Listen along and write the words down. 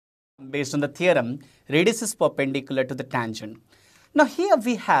based on the theorem, radius is perpendicular to the tangent. Now here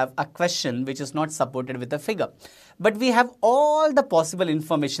we have a question which is not supported with a figure, but we have all the possible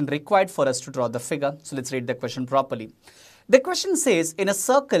information required for us to draw the figure. So let's read the question properly. The question says, in a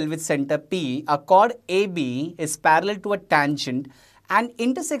circle with center P, a chord AB is parallel to a tangent and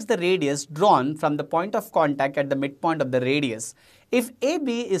intersects the radius drawn from the point of contact at the midpoint of the radius. If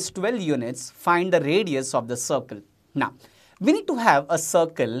AB is 12 units, find the radius of the circle. Now, we need to have a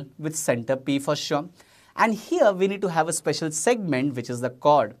circle with center P for sure. And here we need to have a special segment which is the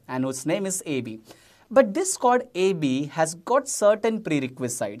chord and whose name is AB. But this chord AB has got certain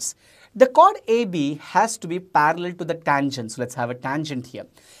prerequisites. The chord AB has to be parallel to the tangent. So let's have a tangent here.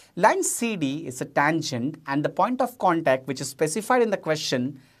 Line CD is a tangent and the point of contact which is specified in the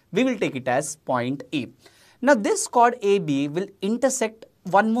question, we will take it as point E. Now this chord AB will intersect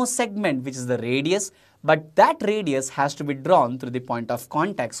one more segment which is the radius, but that radius has to be drawn through the point of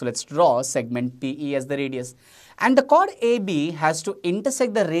contact. So let's draw segment PE as the radius. And the chord AB has to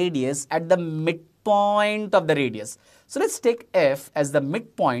intersect the radius at the midpoint of the radius. So let's take F as the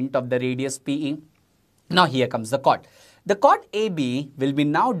midpoint of the radius PE. Now here comes the chord. The chord AB will be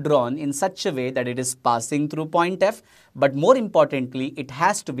now drawn in such a way that it is passing through point F, but more importantly, it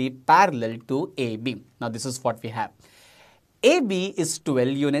has to be parallel to AB. Now this is what we have. AB is 12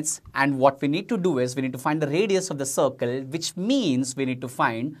 units and what we need to do is we need to find the radius of the circle, which means we need to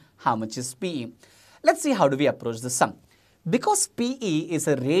find how much is PE. Let's see how do we approach the sum. Because PE is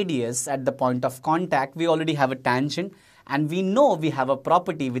a radius at the point of contact, we already have a tangent and we know we have a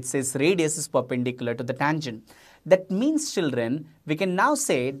property which says radius is perpendicular to the tangent. That means, children, we can now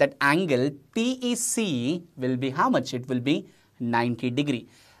say that angle PEC will be how much? It will be 90 degree.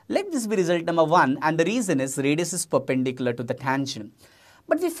 Let this be result number 1 and the reason is radius is perpendicular to the tangent.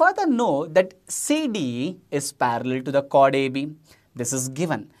 But we further know that CD is parallel to the chord AB. This is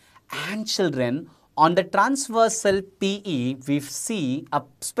given. And children, on the transversal PE, we see a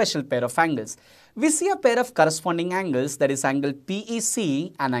special pair of angles. We see a pair of corresponding angles, that is angle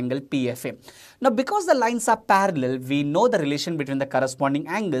PEC and angle PFA. Now because the lines are parallel, we know the relation between the corresponding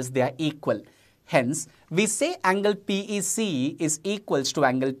angles, they are equal. Hence, we say angle PEC is equals to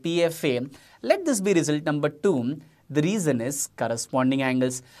angle PFA. Let this be result number 2. The reason is corresponding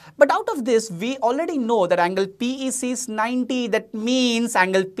angles. But out of this, we already know that angle PEC is 90. That means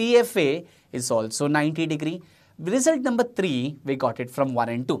angle PFA is also 90 degree. Result number 3, we got it from 1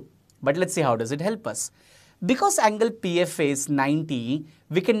 and 2. But let's see how does it help us. Because angle PFA is 90,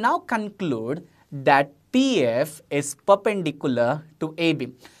 we can now conclude that PF is perpendicular to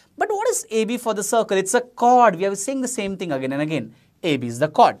AB. But what is AB for the circle? It's a chord. We are saying the same thing again and again. AB is the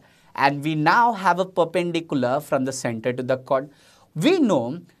chord. And we now have a perpendicular from the center to the chord. We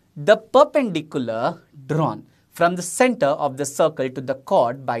know the perpendicular drawn from the center of the circle to the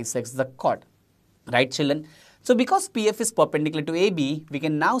chord bisects the chord. Right, children? So because PF is perpendicular to AB, we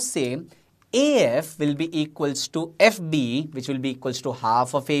can now say AF will be equals to FB, which will be equals to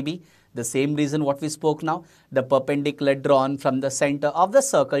half of AB. The same reason what we spoke now, the perpendicular drawn from the center of the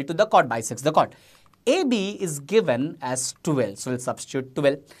circle to the chord bisects the chord. AB is given as 12, so we'll substitute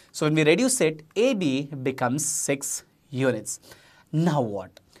 12. So when we reduce it, AB becomes 6 units. Now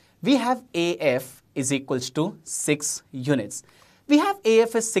what? We have AF is equals to 6 units. We have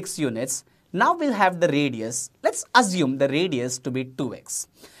AF as 6 units. Now we'll have the radius. Let's assume the radius to be 2x.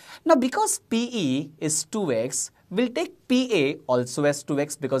 Now because PE is 2x, we'll take PA also as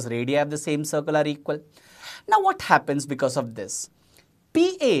 2x because radii of the same circle are equal. Now what happens because of this?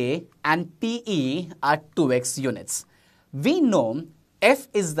 PA and PE are 2x units. We know F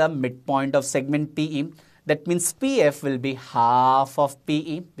is the midpoint of segment PE. That means PF will be half of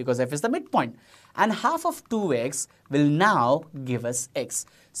PE because F is the midpoint. And half of 2x will now give us x.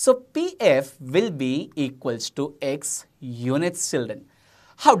 So PF will be equals to x units, children.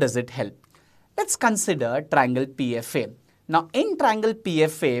 How does it help? Let's consider triangle PFA. Now in triangle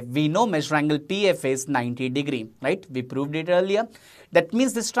PFA, we know measure angle PFA is 90 degree, right? We proved it earlier. That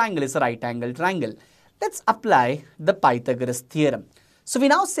means this triangle is a right angle triangle. Let's apply the Pythagoras theorem. So we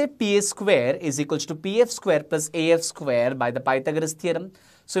now say PA square is equals to PF square plus AF square by the Pythagoras theorem.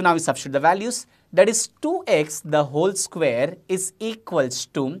 So now we substitute the values. That is 2x the whole square is equals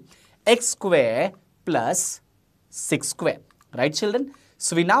to x square plus 6 square. Right, children?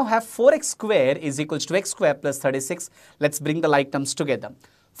 So we now have 4x square is equals to x square plus 36. Let's bring the like terms together.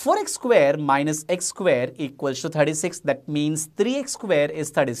 4x square minus x square equals to 36. That means 3x square is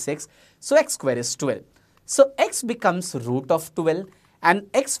 36. So x square is 12. So x becomes root of 12 and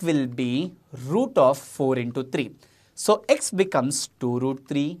x will be root of 4 into 3. So x becomes 2 root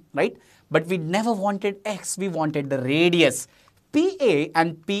 3, right? But we never wanted x, we wanted the radius. PA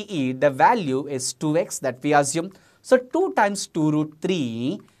and PE, the value is 2x that we assume. So 2 times 2 root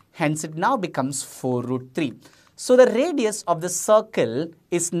 3, hence it now becomes 4 root 3. So the radius of the circle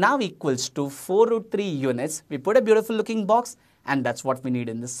is now equals to 4 root 3 units. We put a beautiful looking box, and that's what we need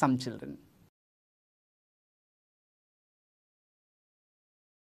in the sum, children.